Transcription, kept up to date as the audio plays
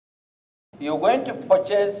you're going to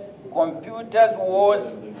purchase computers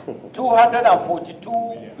worth 242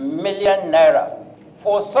 million naira.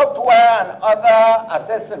 For software and other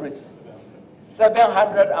accessories,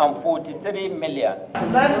 743 million.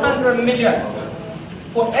 900 million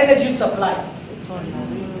for energy supply.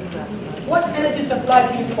 What energy supply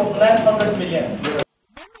means for 900 million?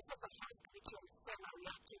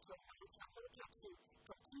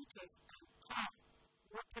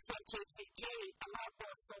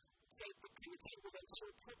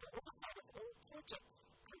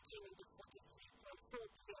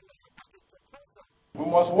 We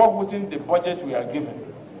must work within the budget we are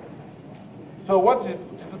given. So what it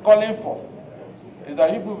is calling for is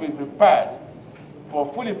that you will be prepared for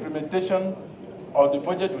full implementation of the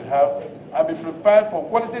budget we have and be prepared for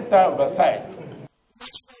quality time oversight.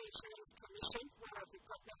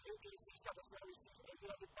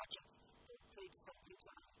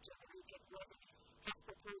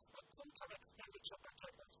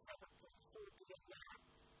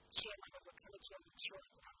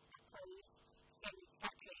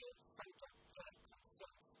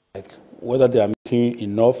 Like whether they are making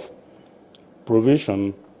enough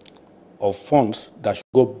provision of funds that should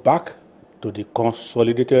go back to the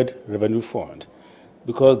consolidated revenue fund,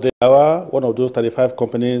 because they are one of those 35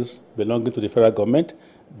 companies belonging to the federal government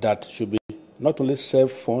that should be not only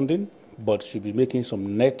self-funding, but should be making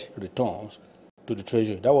some net returns to the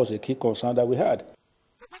treasury. That was a key concern that we had.